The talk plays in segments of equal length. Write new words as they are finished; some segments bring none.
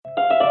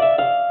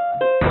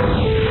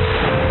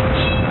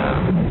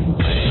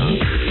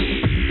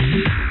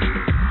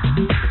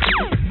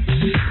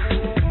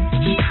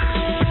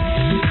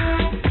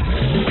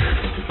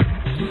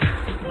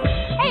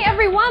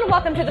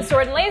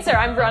Jordan Laser.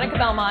 I'm Veronica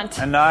Belmont.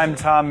 And I'm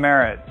Tom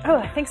Merritt. Oh,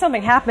 I think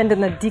something happened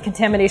in the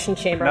decontamination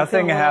chamber.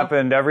 Nothing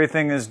happened.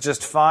 Everything is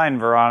just fine,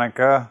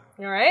 Veronica.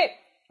 All right.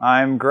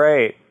 I'm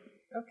great.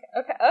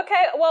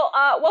 Okay. Well,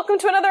 welcome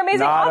to another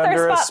amazing author Not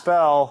under a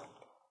spell.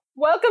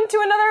 Welcome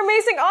to another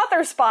amazing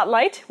author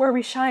spotlight, where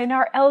we shine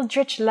our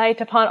eldritch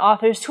light upon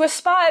authors to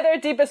espy their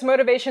deepest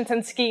motivations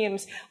and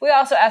schemes. We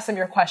also ask them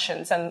your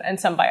questions, and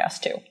some by us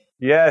too.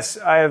 Yes,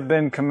 I have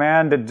been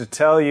commanded to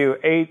tell you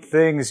 8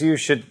 things you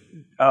should...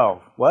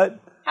 Oh, what?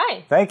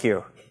 Hi. Thank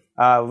you.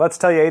 Let's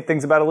tell you 8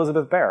 things about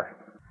Elizabeth Bear.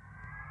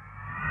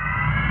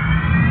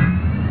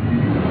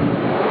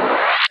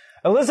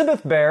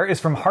 Elizabeth Bear is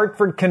from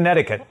Hartford,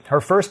 Connecticut.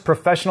 Her first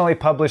professionally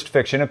published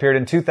fiction appeared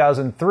in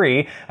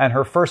 2003, and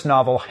her first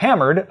novel,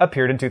 Hammered,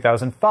 appeared in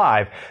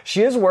 2005.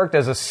 She has worked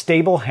as a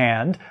stable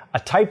hand, a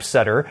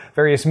typesetter,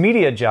 various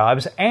media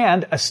jobs,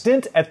 and a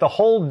stint at the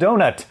Whole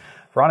Donut.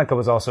 Veronica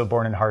was also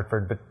born in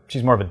Hartford, but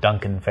she's more of a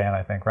Duncan fan,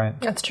 I think, right?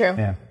 That's true.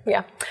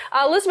 Yeah.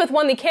 Elizabeth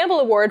won the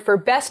Campbell Award for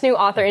Best New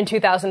Author in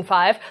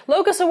 2005,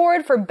 Locus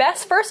Award for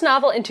Best First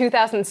Novel in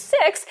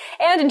 2006,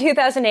 and in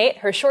 2008,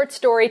 her short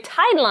story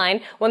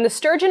Tideline won the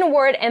Sturgeon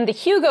Award and the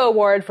Hugo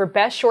Award for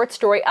Best Short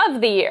Story of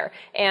the Year.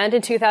 And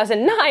in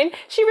 2009,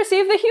 she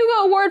received the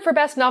Hugo Award for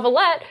Best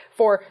Novelette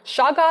for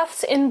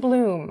Shoggoths in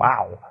Bloom.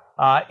 Wow.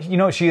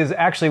 She is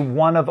actually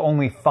one of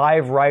only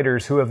 5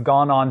 writers who have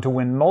gone on to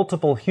win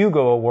multiple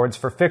Hugo Awards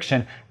for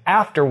fiction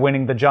after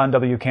winning the John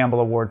W. Campbell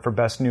Award for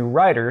Best New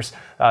Writers,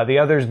 the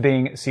others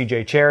being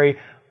C.J. Cherryh,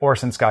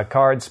 Orson Scott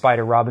Card,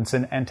 Spider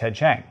Robinson, and Ted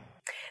Chiang.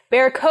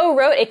 Bear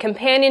co-wrote A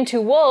Companion to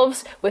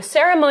Wolves with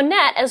Sarah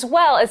Monette, as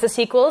well as the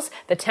sequels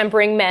The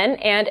Tempering Men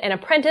and An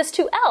Apprentice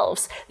to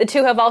Elves. The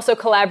two have also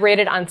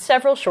collaborated on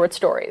several short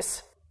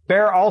stories.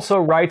 Bear also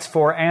writes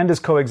for and is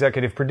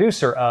co-executive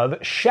producer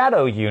of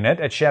Shadow Unit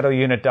at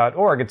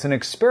shadowunit.org. It's an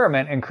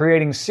experiment in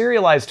creating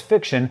serialized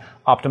fiction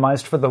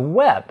optimized for the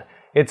web.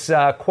 It's,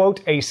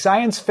 quote, a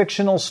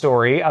science-fictional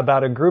story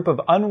about a group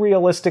of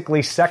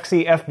unrealistically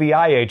sexy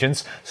FBI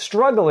agents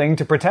struggling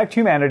to protect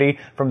humanity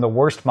from the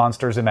worst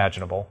monsters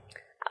imaginable.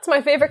 That's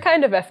my favorite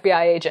kind of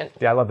FBI agent.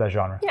 Yeah, I love that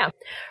genre. Yeah.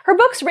 Her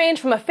books range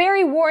from a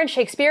fairy war in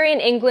Shakespearean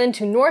England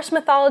to Norse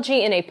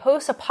mythology in a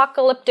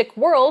post-apocalyptic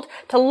world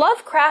to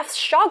Lovecraft's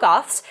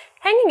Shoggoths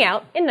hanging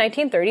out in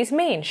 1930s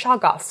Maine.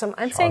 Shoggoths.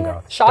 I'm saying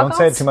Shoggoths? Don't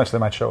say it too much, they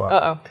might show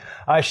up.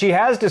 Uh-oh. She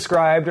has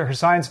described her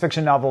science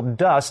fiction novel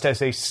Dust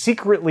as a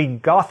secretly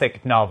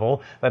gothic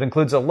novel that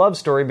includes a love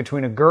story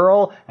between a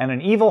girl and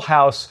an evil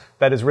house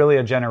that is really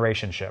a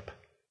generation ship.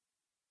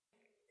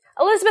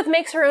 Elizabeth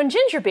makes her own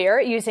ginger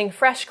beer using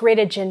fresh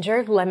grated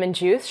ginger, lemon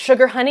juice,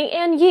 sugar, honey,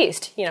 and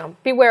yeast.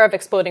 Beware of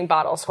exploding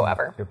bottles,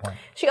 however. Good point.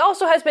 She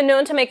also has been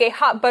known to make a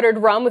hot buttered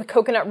rum with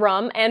coconut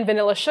rum and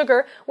vanilla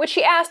sugar, which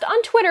she asked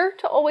on Twitter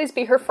to always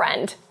be her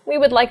friend. We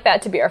would like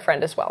that to be our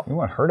friend as well. We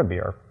want her to be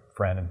our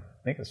friend and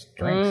make us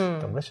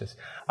drinks. Delicious.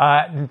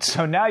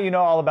 So now you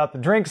know all about the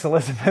drinks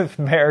Elizabeth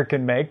Bear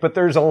can make, but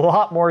there's a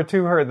lot more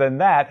to her than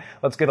that.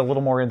 Let's get a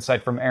little more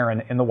insight from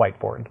Aaron in the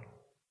whiteboard.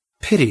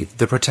 Pity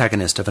the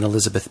protagonist of an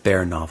Elizabeth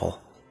Bear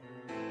novel.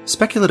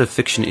 Speculative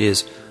fiction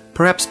is,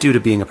 perhaps due to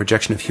being a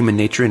projection of human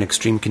nature in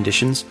extreme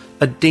conditions,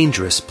 a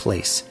dangerous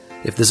place.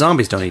 If the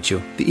zombies don't eat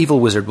you, the evil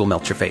wizard will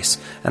melt your face,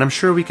 and I'm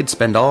sure we could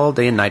spend all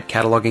day and night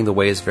cataloging the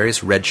ways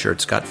various red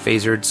shirts got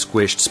phasered,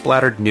 squished,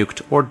 splattered,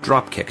 nuked, or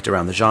drop-kicked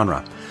around the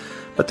genre.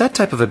 But that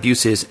type of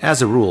abuse is,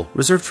 as a rule,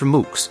 reserved for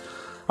mooks.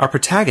 Our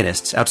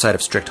protagonists, outside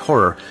of strict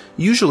horror,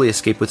 usually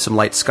escape with some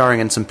light scarring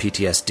and some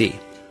PTSD.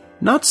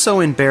 Not so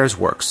in Bear's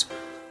works.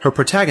 Her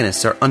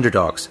protagonists are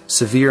underdogs,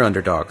 severe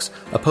underdogs,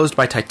 opposed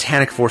by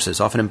titanic forces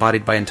often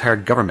embodied by entire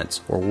governments,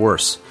 or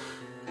worse.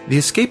 The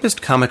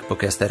escapist comic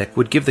book aesthetic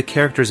would give the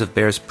characters of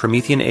Bear's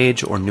Promethean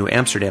Age or New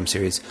Amsterdam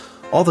series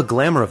all the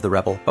glamour of the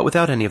rebel, but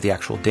without any of the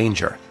actual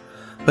danger.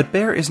 But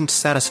Bear isn't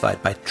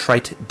satisfied by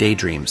trite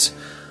daydreams.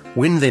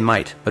 Win they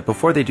might, but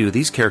before they do,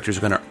 these characters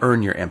are going to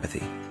earn your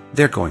empathy.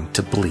 They're going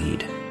to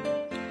bleed.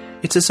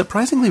 It's a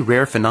surprisingly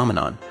rare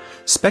phenomenon.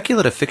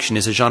 Speculative fiction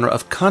is a genre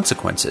of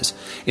consequences,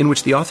 in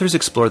which the authors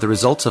explore the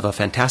results of a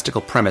fantastical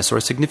premise or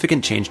a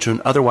significant change to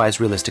an otherwise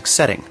realistic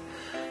setting.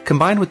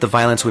 Combined with the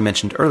violence we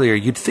mentioned earlier,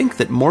 you'd think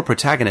that more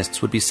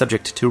protagonists would be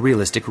subject to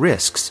realistic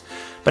risks.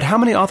 But how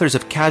many authors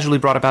have casually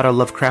brought about a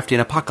Lovecraftian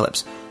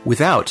apocalypse,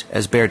 without,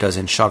 as Bear does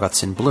in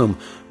Shoggoths in Bloom,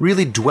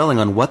 really dwelling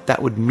on what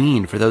that would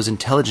mean for those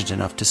intelligent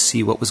enough to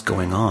see what was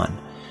going on?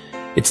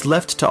 It's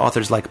left to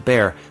authors like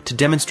Bear to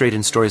demonstrate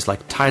in stories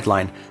like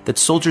Tideline that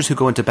soldiers who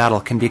go into battle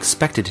can be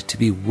expected to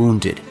be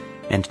wounded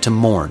and to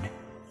mourn,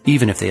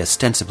 even if they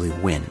ostensibly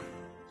win.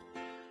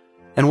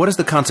 And what is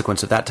the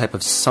consequence of that type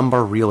of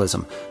somber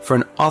realism for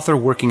an author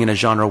working in a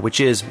genre which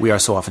is, we are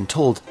so often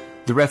told,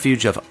 the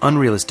refuge of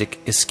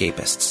unrealistic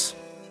escapists?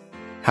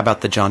 How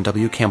about the John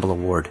W. Campbell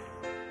Award,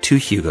 2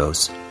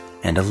 Hugos,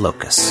 and a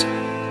Locus?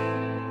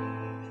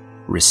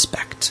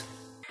 Respect.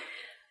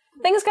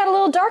 Things got a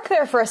little dark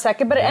there for a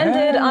second, but it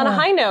ended on a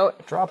high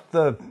note. Drop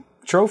the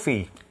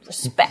trophy.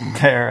 Respect.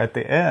 There at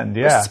the end,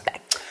 yeah.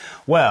 Respect.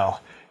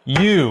 Well,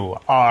 you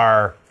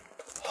are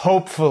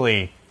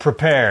hopefully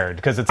prepared,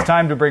 because it's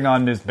time to bring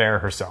on Ms. Bear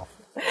herself.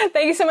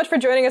 Thank you so much for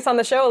joining us on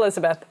the show,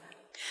 Elizabeth.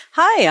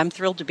 Hi, I'm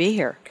thrilled to be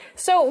here.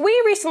 So we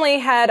recently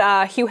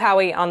had Hugh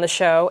Howey on the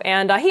show,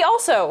 and he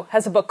also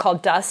has a book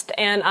called Dust,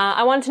 and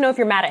I wanted to know if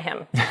you're mad at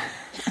him.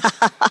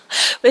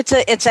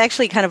 It's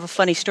actually kind of a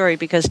funny story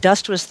because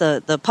Dust was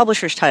the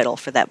publisher's title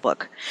for that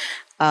book.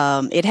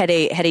 It had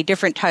a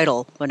different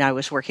title when I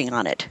was working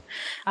on it.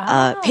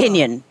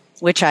 Pinion,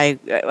 which I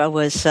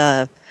was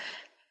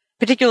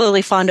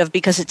particularly fond of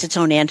because it's its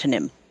own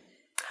antonym.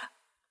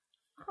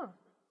 Huh.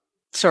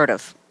 Sort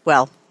of.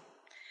 Well,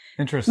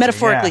 interesting.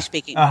 Metaphorically Yeah.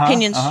 speaking,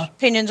 Uh-huh.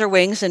 pinions are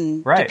wings,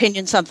 and Right. to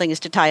pinion something is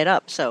to tie it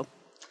up. So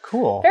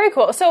cool. Very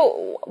cool.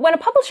 So when a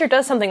publisher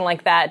does something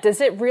like that,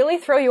 does it really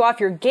throw you off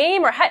your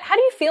game, or how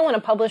do you feel when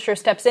a publisher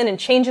steps in and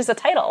changes a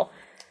title?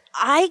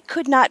 I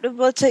could not.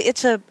 Well,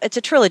 it's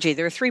a trilogy.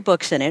 There are 3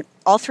 books in it.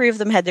 All 3 of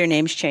them had their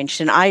names changed,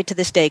 and I to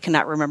this day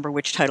cannot remember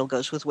which title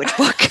goes with which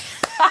book.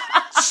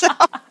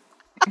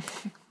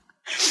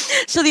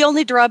 So the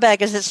only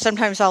drawback is that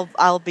sometimes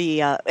I'll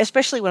be,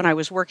 especially when I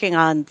was working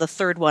on the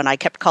 3rd one, I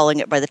kept calling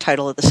it by the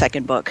title of the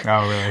 2nd book.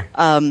 Oh,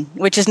 really?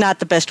 Which is not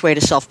the best way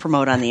to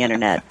self-promote on the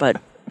internet, but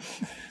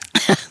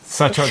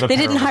Such are the they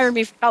perils. didn't hire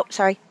me.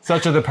 Sorry.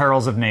 Such are the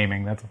perils of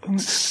naming.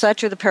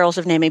 Such are the perils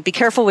of naming. Be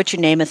careful what you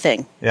name a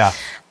thing. Yeah.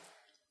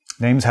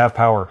 Names have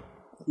power.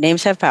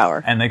 Names have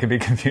power. And they can be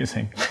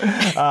confusing.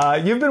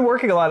 You've been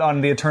working a lot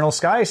on the Eternal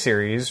Sky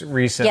series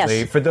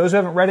recently. Yes. For those who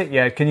haven't read it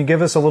yet, can you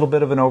give us a little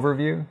bit of an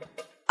overview?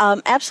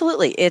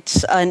 Absolutely.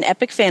 It's an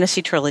epic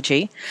fantasy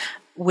trilogy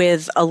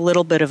with a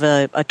little bit of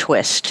a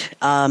twist.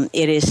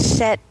 It is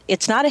set,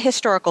 it's not a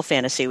historical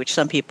fantasy, which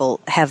some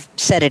people have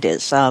said it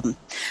is.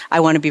 I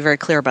want to be very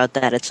clear about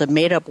that. It's a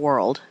made-up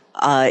world.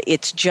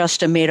 It's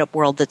just a made-up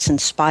world that's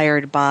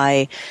inspired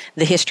by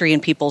the history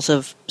and peoples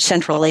of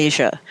Central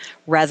Asia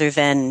rather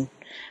than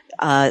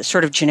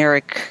sort of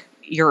generic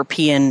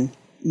European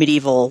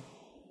medieval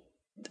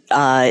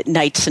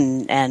knights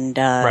and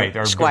Right,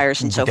 or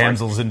squires and so forth.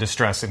 Damsels in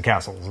distress in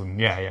castles. And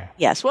yeah.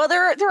 Yes, well,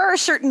 there are a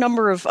certain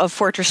number of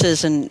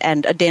fortresses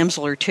and a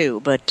damsel or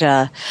two, but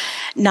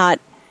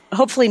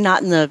hopefully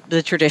not in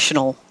the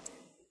traditional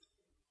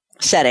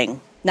setting.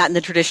 Not in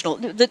the traditional.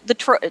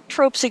 The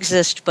tropes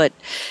exist, but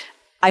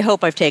I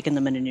hope I've taken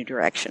them in a new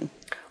direction.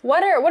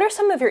 What are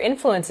some of your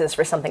influences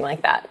for something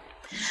like that?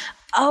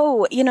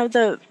 Oh,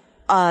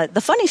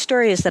 the funny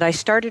story is that I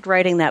started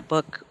writing that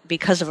book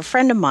because of a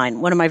friend of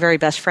mine, one of my very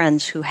best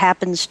friends, who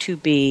happens to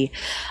be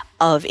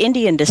of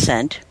Indian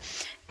descent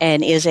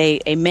and is a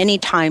many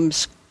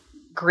times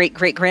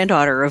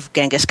great-great-granddaughter of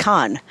Genghis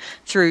Khan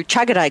through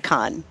Chagatai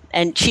Khan.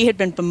 And she had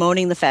been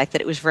bemoaning the fact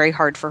that it was very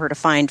hard for her to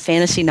find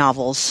fantasy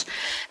novels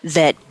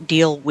that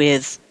deal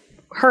with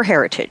her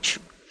heritage.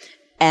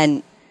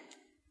 And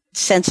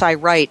since I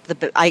write,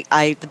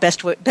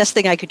 the best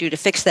thing I could do to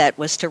fix that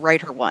was to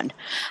write her one.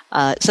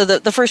 So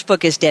the first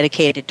book is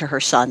dedicated to her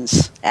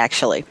sons,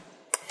 actually.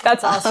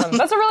 That's awesome.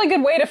 That's a really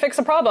good way to fix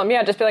a problem.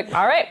 Yeah, just be like,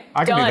 all right,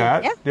 I can done. do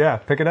that. Yeah,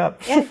 pick it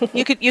up. Yeah,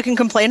 you can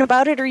complain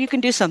about it, or you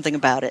can do something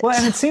about it. Well,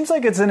 and it seems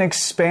like it's an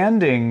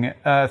expanding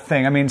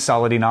thing. I mean,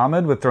 Saladin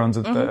Ahmed with Throne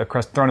of the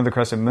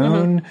Crescent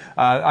Moon.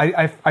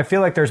 I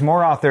feel like there's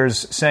more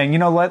authors saying,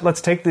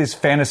 let's take these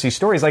fantasy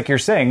stories, like you're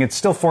saying. It's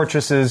still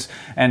fortresses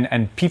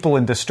and people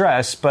in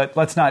distress, but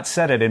let's not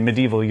set it in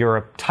medieval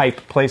Europe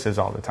type places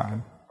all the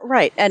time.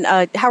 Right, and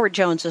Howard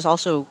Jones has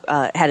also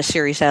had a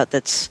series out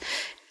that's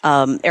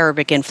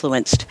Arabic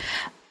influenced.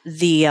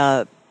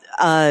 The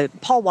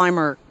Paul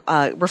Weimer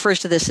refers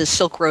to this as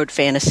Silk Road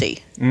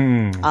fantasy,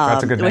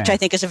 That's a good name. which I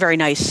think is a very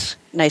nice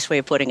way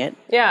of putting it.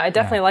 Yeah, I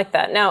definitely like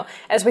that. Now,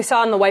 as we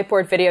saw in the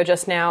whiteboard video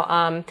just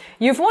now,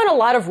 you've won a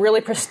lot of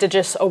really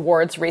prestigious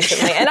awards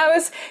recently, and I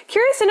was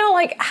curious to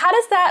know, how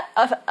does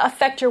that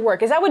affect your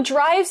work? Is that what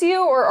drives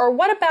you, or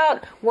what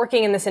about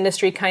working in this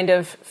industry kind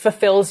of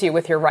fulfills you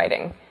with your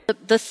writing?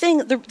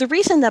 The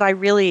reason that I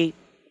really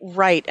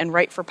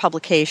write for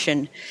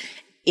publication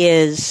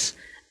is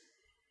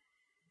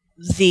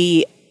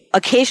the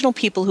occasional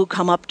people who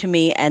come up to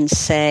me and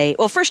say,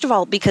 well, first of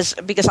all, because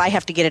I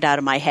have to get it out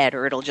of my head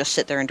or it'll just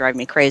sit there and drive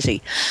me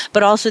crazy,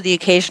 but also the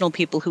occasional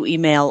people who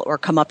email or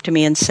come up to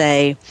me and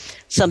say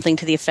something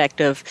to the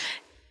effect of,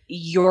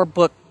 your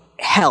book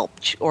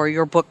helped, or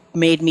your book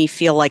made me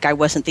feel like I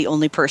wasn't the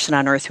only person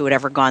on earth who had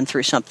ever gone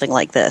through something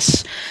like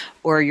this,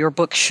 or your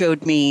book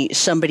showed me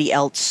somebody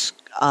else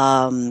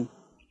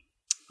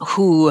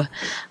who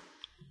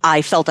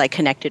I felt I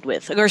connected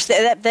with. Of course,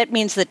 that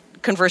means that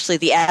conversely,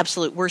 the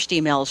absolute worst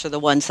emails are the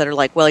ones that are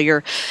like,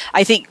 well,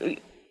 I think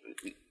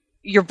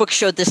your book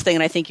showed this thing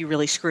and I think you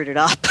really screwed it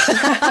up.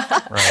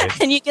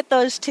 Right. And you get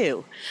those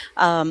too.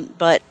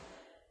 But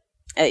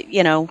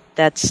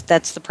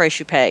that's the price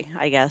you pay,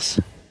 I guess.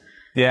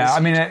 Yeah, I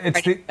mean,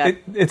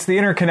 it's the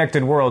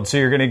interconnected world, so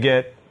you're going to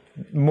get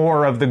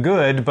more of the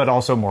good, but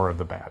also more of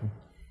the bad.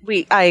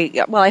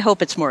 I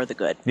hope it's more of the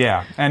good.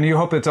 Yeah, and you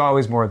hope it's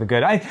always more of the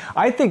good.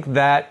 I think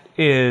that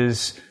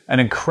is an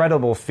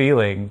incredible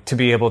feeling to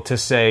be able to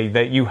say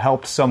that you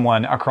helped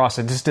someone across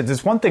a distance.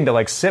 It's one thing to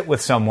like sit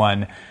with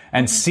someone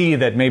and see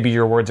that maybe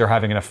your words are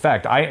having an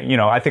effect.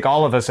 I think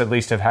all of us at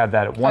least have had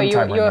that at one time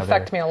or another. You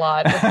affect me a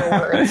lot with your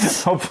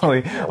words.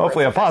 hopefully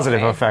a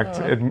positive effect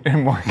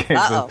in more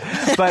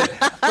cases.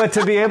 But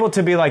to be able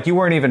to be like, you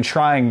weren't even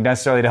trying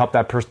necessarily to help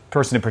that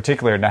person in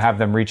particular, and to have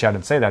them reach out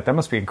and say that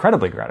must be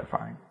incredibly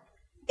gratifying.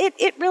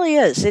 It really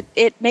is.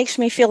 It makes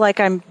me feel like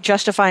I'm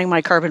justifying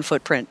my carbon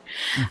footprint,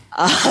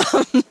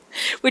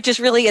 which is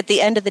really, at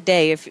the end of the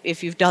day,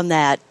 if you've done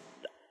that,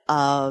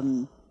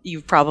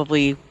 you've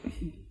probably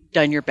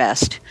done your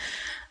best.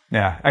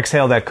 Yeah,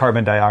 exhale that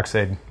carbon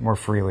dioxide more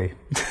freely.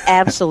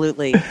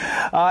 Absolutely. We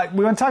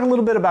want to talk a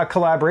little bit about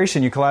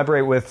collaboration. You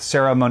collaborate with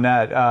Sarah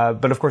Monette,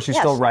 but of course you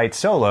still write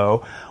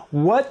solo.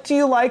 What do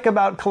you like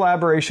about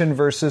collaboration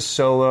versus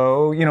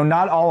solo?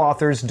 Not all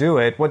authors do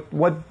it. What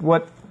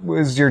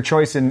was your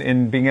choice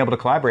in being able to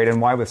collaborate,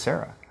 and why with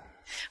Sarah?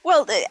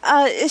 Well,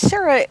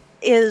 Sarah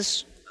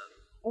is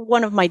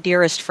one of my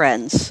dearest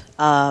friends,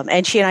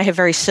 and she and I have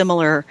very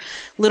similar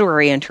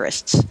literary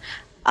interests.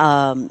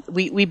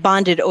 We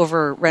bonded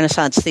over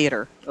Renaissance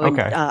theater. When,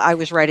 I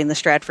was writing The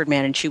Stratford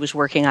Man, and she was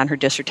working on her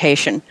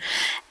dissertation,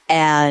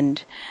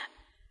 and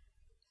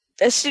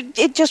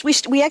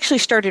we actually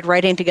started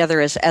writing together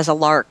as a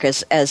lark,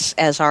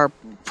 as our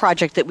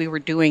project that we were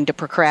doing to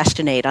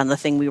procrastinate on the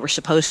thing we were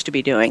supposed to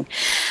be doing,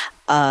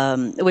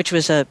 which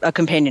was a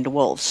companion to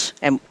Wolves,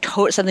 and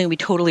something we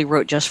totally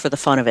wrote just for the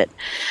fun of it.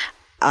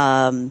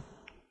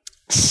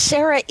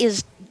 Sarah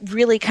is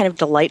really kind of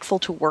delightful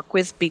to work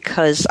with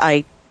because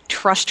I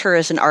trust her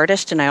as an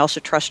artist, and I also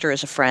trust her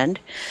as a friend.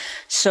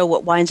 So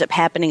what winds up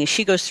happening is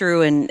she goes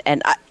through and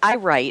I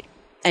write,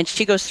 and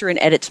she goes through and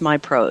edits my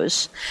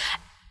prose,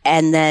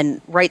 and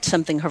then writes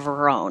something of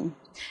her own.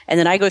 And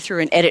then I go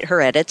through and edit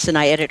her edits, and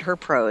I edit her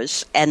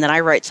prose, and then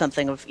I write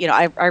something of,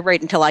 I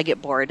write until I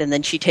get bored, and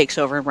then she takes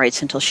over and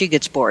writes until she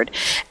gets bored.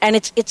 And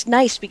it's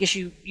nice because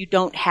you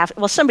don't have,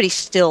 somebody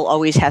still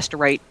always has to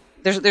write.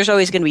 There's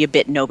always going to be a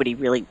bit nobody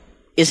really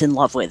is in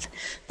love with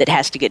that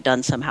has to get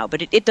done somehow.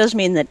 But it does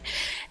mean that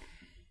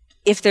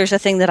if there's a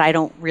thing that I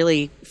don't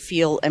really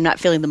I'm not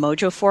feeling the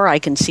mojo for, I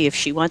can see if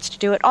she wants to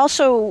do it.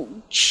 Also,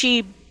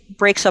 she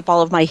breaks up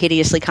all of my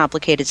hideously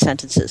complicated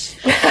sentences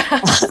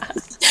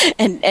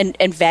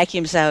and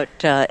vacuums out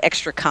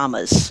extra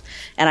commas.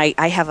 And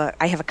I have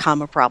a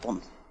comma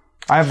problem.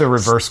 I have the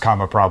reverse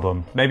comma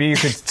problem. Maybe you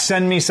could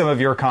send me some of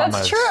your commas.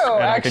 That's true,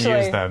 and actually. I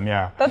can use them,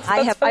 yeah.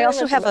 I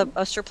also have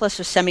a surplus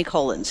of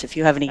semicolons, if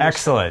you have any.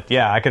 Excellent.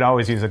 Yeah, I could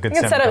always use a good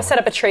semicolon. You can set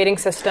up a trading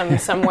system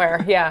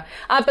somewhere, yeah.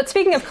 But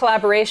speaking of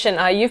collaboration,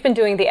 you've been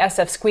doing the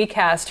SF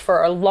Squeakcast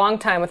for a long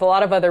time with a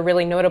lot of other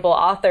really notable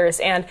authors,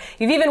 and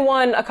you've even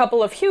won a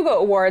couple of Hugo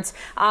Awards.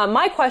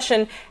 My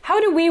question, how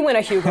do we win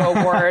a Hugo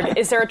Award?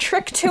 Is there a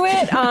trick to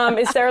it?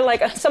 Is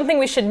there something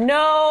we should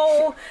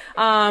know?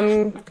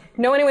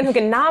 Know anyone who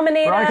can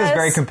nominate Veronica's us?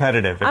 Very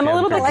competitive. I'm a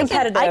little bit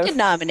competitive. I can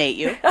nominate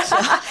you. So.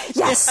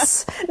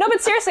 Yes. No,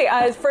 but seriously,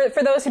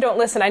 for those who don't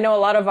listen, I know a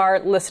lot of our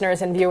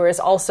listeners and viewers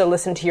also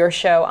listen to your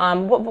show.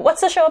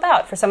 What's the show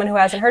about for someone who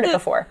hasn't heard it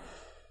before?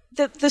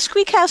 The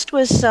Squeakcast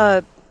was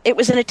it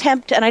was an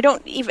attempt, and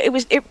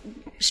it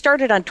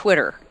started on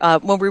Twitter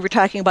when we were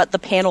talking about the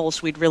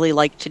panels we'd really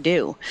like to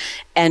do,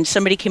 and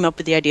somebody came up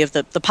with the idea of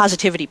the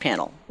positivity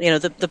panel.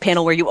 The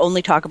panel where you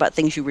only talk about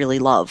things you really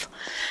love.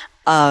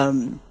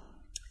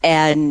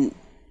 And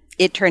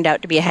it turned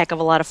out to be a heck of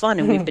a lot of fun,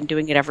 and we've been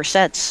doing it ever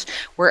since.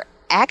 We're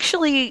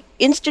actually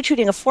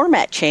instituting a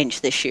format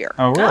change this year.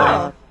 Oh,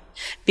 really?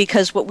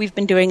 Because what we've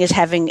been doing is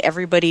having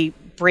everybody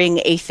bring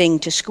a thing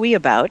to squee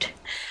about,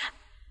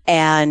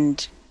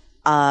 and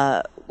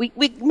we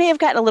may have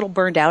gotten a little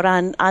burned out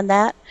on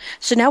that.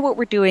 So now what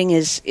we're doing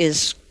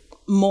is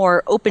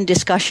more open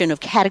discussion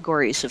of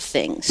categories of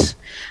things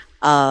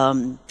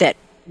that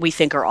we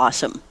think are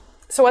awesome.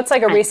 So what's a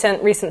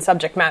recent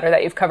subject matter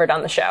that you've covered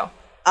on the show?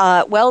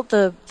 Well,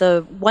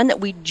 the one that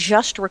we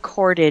just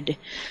recorded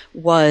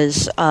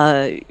was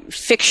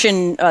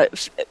fiction.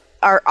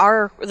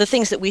 The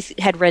things that we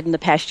had read in the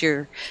past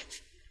year,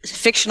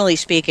 fictionally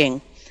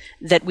speaking,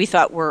 that we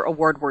thought were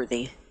award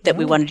worthy, that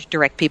we wanted to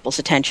direct people's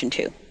attention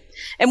to.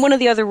 And one of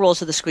the other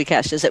rules of the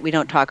Squeakcast is that we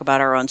don't talk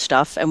about our own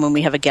stuff, and when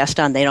we have a guest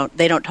on, they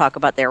don't talk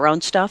about their own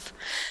stuff.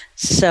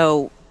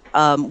 So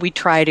we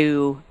try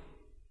to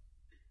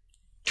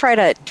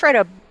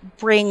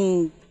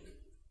bring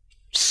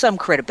some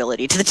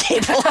credibility to the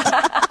table.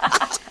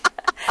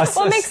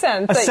 Well, it makes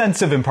sense. A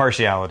sense of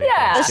impartiality.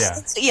 Yeah.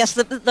 Yes,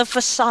 the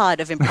facade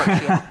of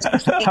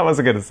impartiality. I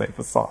wasn't going to say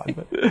facade.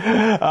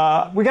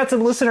 But, we got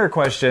some listener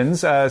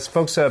questions.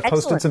 Folks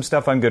posted some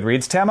stuff on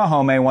Goodreads.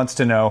 Tamahome wants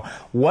to know,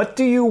 what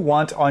do you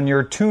want on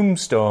your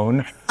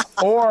tombstone?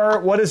 Or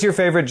what is your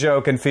favorite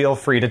joke, and feel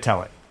free to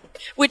tell it.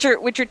 Which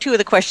are two of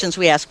the questions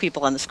we ask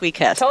people on the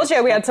Squeakcast. Told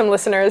you we had some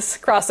listeners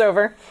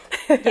crossover.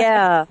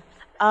 Yeah.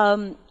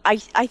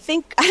 I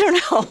think, I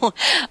don't know,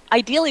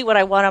 ideally what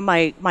I want on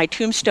my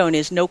tombstone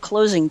is no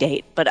closing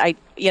date, but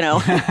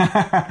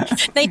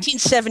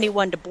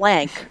 1971 to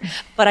blank,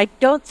 but I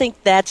don't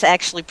think that's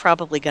actually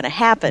probably going to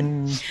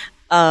happen.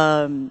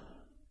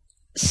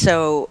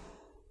 So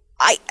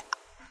I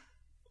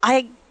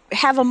would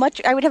have a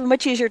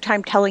much easier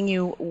time telling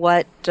you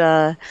what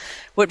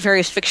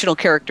various fictional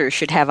characters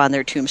should have on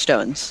their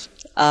tombstones.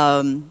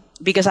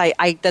 Because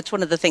I that's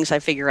one of the things I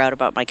figure out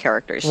about my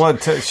characters. Well,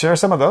 share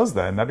some of those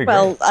then. That'd be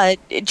great. Well,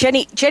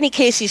 Jenny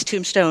Casey's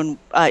tombstone,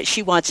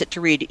 she wants it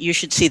to read, "You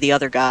should see the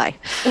other guy."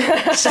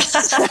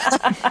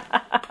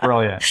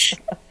 Brilliant.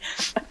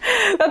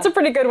 That's a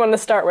pretty good one to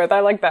start with.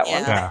 I like that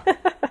one. Yeah.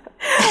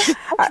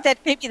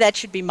 Maybe that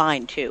should be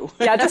mine too.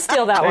 Yeah, just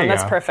steal that one.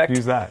 That's perfect.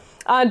 Use that.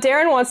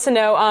 Darren wants to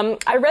know,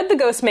 I read The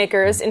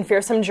Ghostmakers in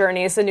Fearsome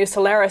Journeys, the new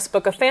Solaris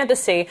book of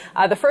fantasy,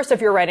 the first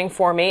of your writing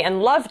for me,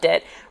 and loved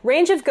it.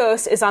 Range of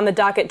Ghosts is on the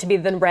docket to be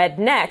read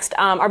next.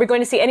 Are we going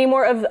to see any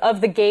more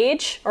of The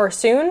Gauge, or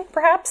soon,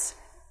 perhaps?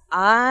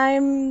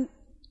 I'm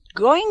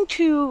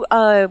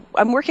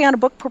working on a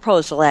book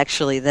proposal,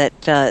 actually,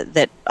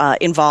 that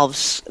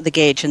involves The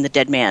Gauge and the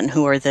Dead Man,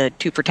 who are the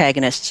two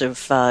protagonists of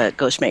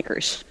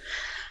Ghostmakers.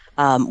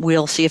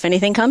 We'll see if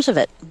anything comes of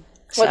it.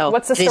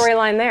 What's the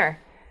storyline there?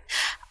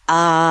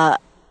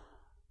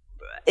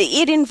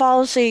 It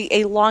involves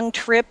a long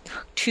trip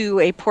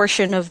to a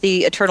portion of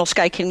the Eternal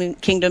Sky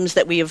Kingdoms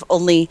that we have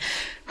only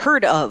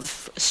heard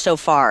of so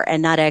far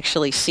and not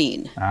actually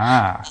seen.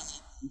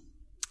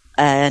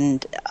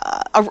 And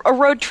a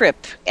road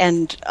trip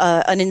and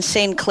an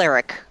insane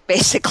cleric,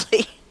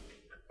 basically.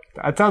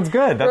 That sounds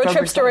good. Road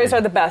trip stories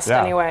are the best,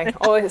 anyway.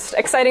 Always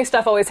exciting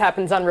stuff always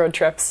happens on road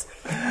trips.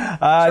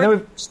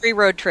 Free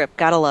road trip,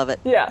 gotta love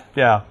it. Yeah.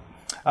 Yeah.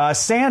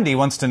 Sandy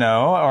wants to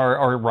know,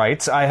 or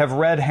writes, I have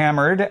read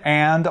Hammered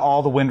and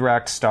All the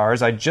Wind-Racked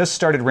Stars. I just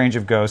started Range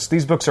of Ghosts.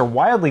 These books are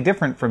wildly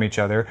different from each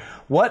other.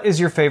 What is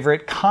your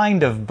favorite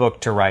kind of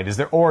book to write? Is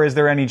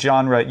there any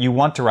genre you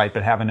want to write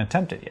but haven't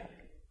attempted yet?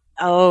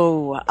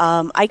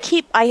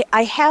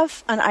 I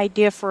have an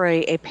idea for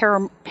a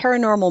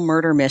paranormal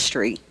murder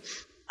mystery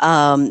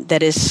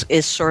that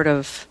is sort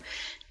of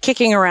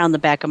kicking around the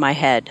back of my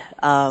head.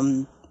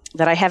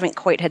 That I haven't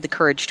quite had the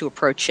courage to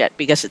approach yet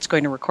because it's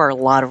going to require a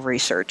lot of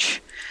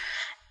research.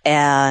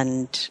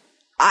 And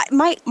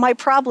my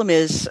problem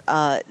is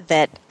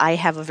that I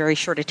have a very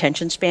short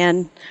attention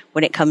span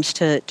when it comes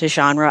to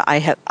genre.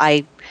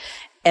 I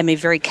am a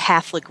very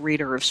Catholic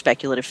reader of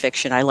speculative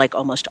fiction. I like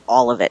almost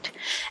all of it.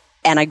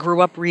 And I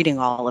grew up reading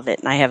all of it.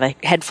 And I have a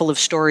head full of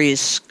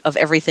stories of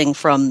everything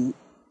from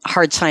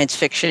hard science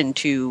fiction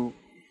to,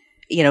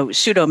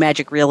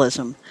 pseudo-magic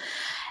realism.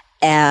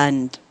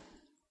 And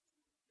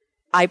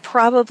I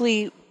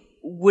probably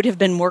would have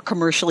been more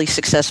commercially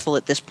successful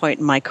at this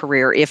point in my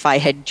career if I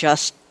had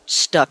just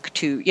stuck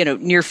to,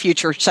 near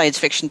future science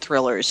fiction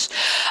thrillers.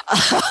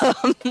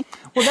 Well,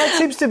 that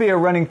seems to be a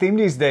running theme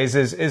these days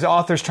is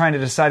authors trying to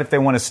decide if they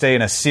want to stay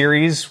in a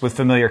series with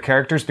familiar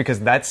characters because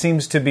that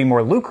seems to be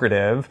more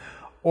lucrative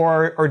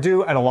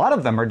and a lot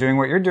of them are doing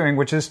what you're doing,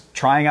 which is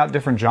trying out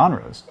different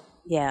genres.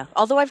 Yeah,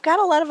 although I've got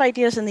a lot of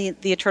ideas in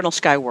the Eternal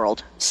Sky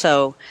world,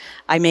 so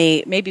I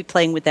may be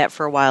playing with that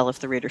for a while if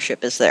the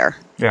readership is there.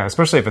 Yeah,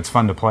 especially if it's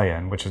fun to play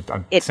in, which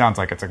it sounds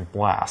like it's a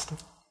blast.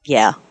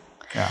 Yeah.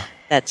 Yeah.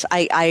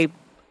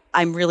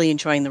 I'm really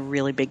enjoying the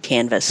really big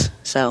canvas.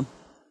 So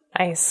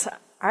nice.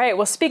 All right,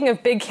 well, speaking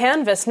of big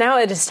canvas, now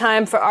it is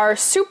time for our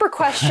super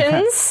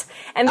questions.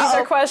 And these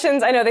are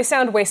questions, I know they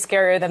sound way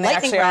scarier than they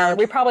actually are.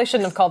 We probably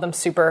shouldn't have called them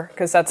super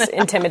because that's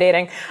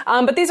intimidating.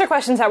 But these are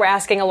questions that we're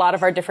asking a lot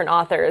of our different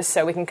authors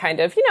so we can kind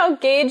of,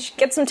 gauge,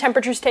 get some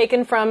temperatures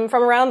taken from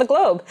around the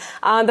globe.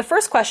 The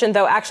first question,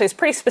 though, actually is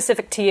pretty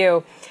specific to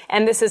you.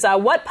 And this is,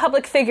 what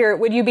public figure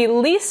would you be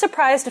least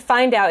surprised to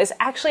find out is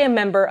actually a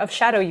member of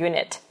Shadow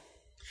Unit?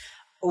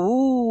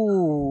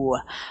 Ooh.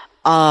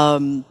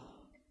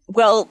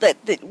 Well,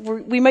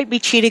 we might be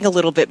cheating a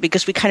little bit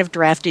because we kind of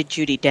drafted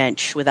Judi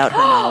Dench without her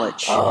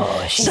knowledge.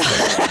 Oh,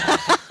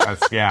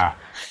 yeah.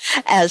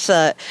 As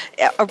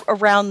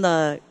around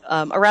the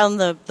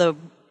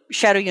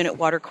Shadow Unit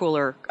water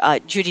cooler,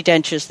 Judi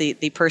Dench is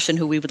the person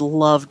who we would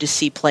love to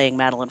see playing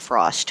Madeline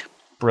Frost.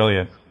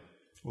 Brilliant.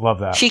 Love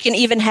that. She can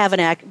even have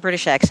a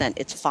British accent.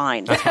 It's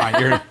fine. That's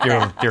fine. You're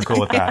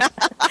cool with that.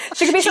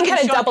 She could be some kind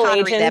of double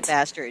agent. That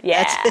bastard.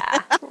 Yeah.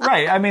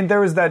 Right. I mean, there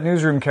was that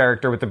newsroom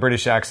character with the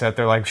British accent.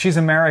 They're like, she's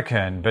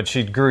American, but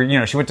she grew,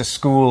 she went to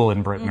school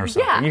in Britain or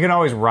something. Yeah. You can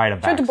always write a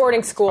backstory. She went to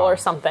boarding school or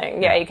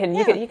something. Yeah, you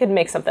could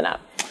make something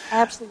up.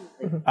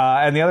 Absolutely.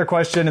 And the other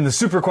question in the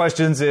super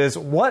questions is,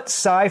 what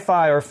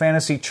sci-fi or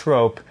fantasy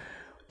trope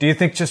do you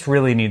think just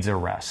really needs a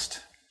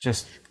rest?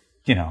 Just,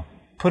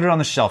 put it on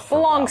the shelf for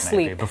a while,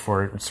 sleep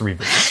before it's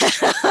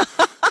revisited.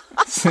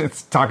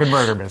 It's talking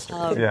murder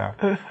mysteries.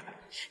 Yeah.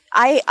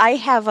 I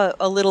have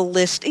a little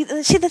list.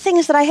 See, the thing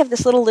is that I have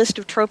this little list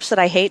of tropes that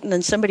I hate, and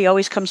then somebody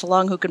always comes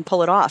along who can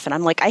pull it off. And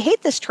I'm like, I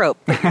hate this trope,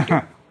 but you're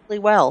doing really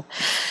well.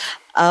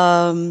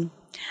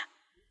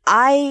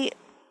 I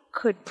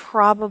could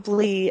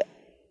probably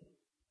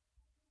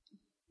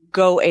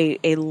go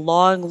a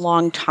long,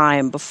 long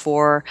time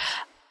before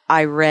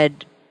I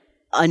read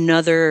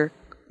another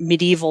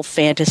medieval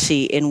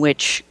fantasy in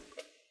which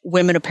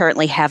women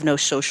apparently have no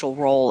social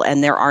role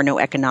and there are no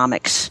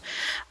economics.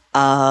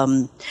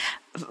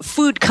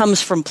 Food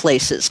comes from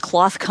places,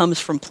 cloth comes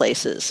from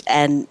places,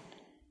 and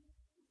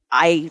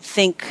I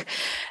think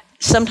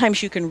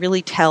sometimes you can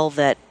really tell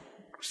that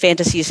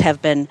fantasies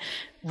have been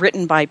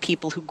written by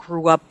people who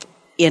grew up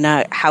in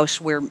a house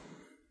where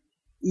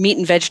meat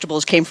and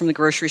vegetables came from the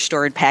grocery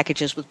store in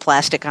packages with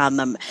plastic on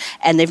them,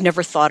 and they've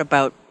never thought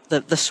about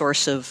the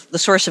source of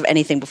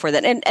anything before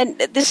that. And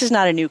this is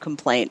not a new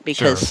complaint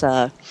because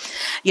Sure.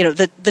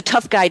 The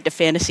tough guide to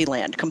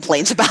Fantasyland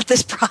complains about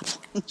this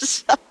problem.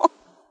 So.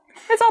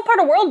 It's all part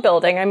of world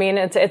building. I mean,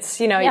 it's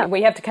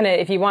we have to kind of,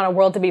 if you want a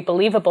world to be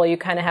believable, you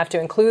kind of have to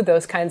include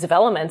those kinds of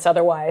elements.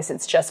 Otherwise,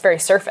 it's just very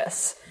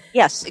surface.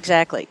 Yes,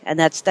 exactly. And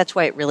that's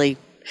why it really,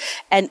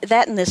 and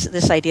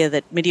this idea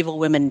that medieval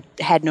women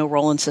had no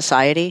role in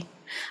society,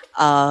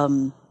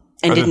 and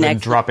Other didn't than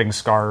dropping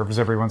scarves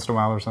every once in a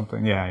while or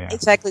something. Yeah.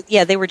 Exactly.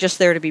 Yeah, they were just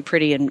there to be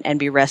pretty and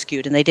be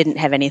rescued, and they didn't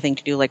have anything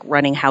to do like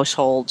running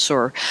households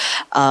or,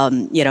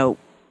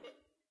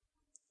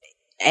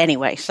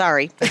 Anyway,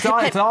 sorry. It's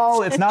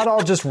not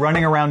all just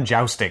running around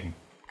jousting.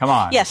 Come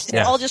on. Yes,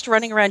 they're all just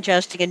running around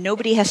jousting, and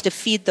nobody has to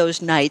feed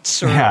those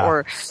knights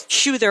or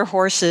shoe their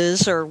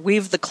horses or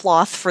weave the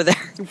cloth for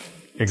their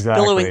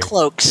billowing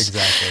cloaks.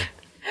 Exactly.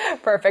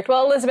 Perfect.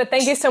 Well, Elizabeth,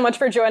 thank you so much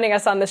for joining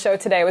us on the show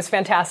today. It was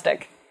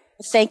fantastic.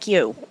 Thank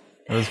you.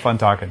 It was fun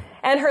talking.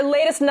 And her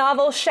latest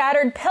novel,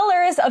 Shattered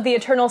Pillars of the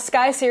Eternal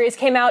Sky series,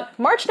 came out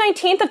March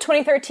 19th of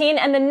 2013,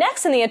 and the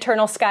next in the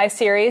Eternal Sky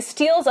series,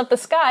 Steals of the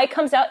Sky,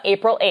 comes out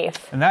April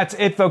 8th. And that's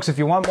it, folks. If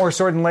you want more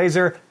Sword and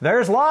Laser,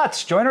 there's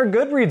lots. Join our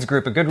Goodreads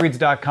group at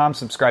goodreads.com.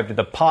 Subscribe to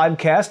the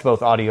podcast,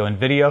 both audio and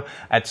video,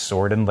 at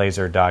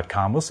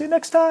swordandlaser.com. We'll see you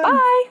next time.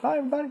 Bye. Bye,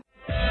 everybody.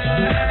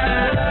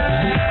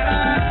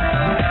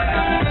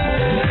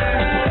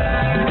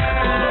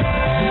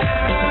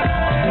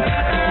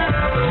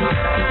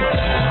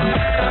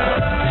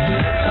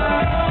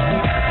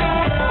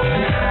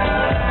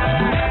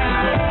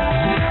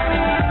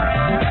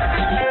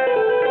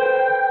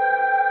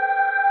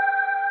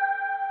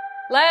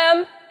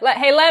 Lem,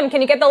 hey Lem,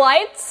 can you get the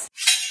lights?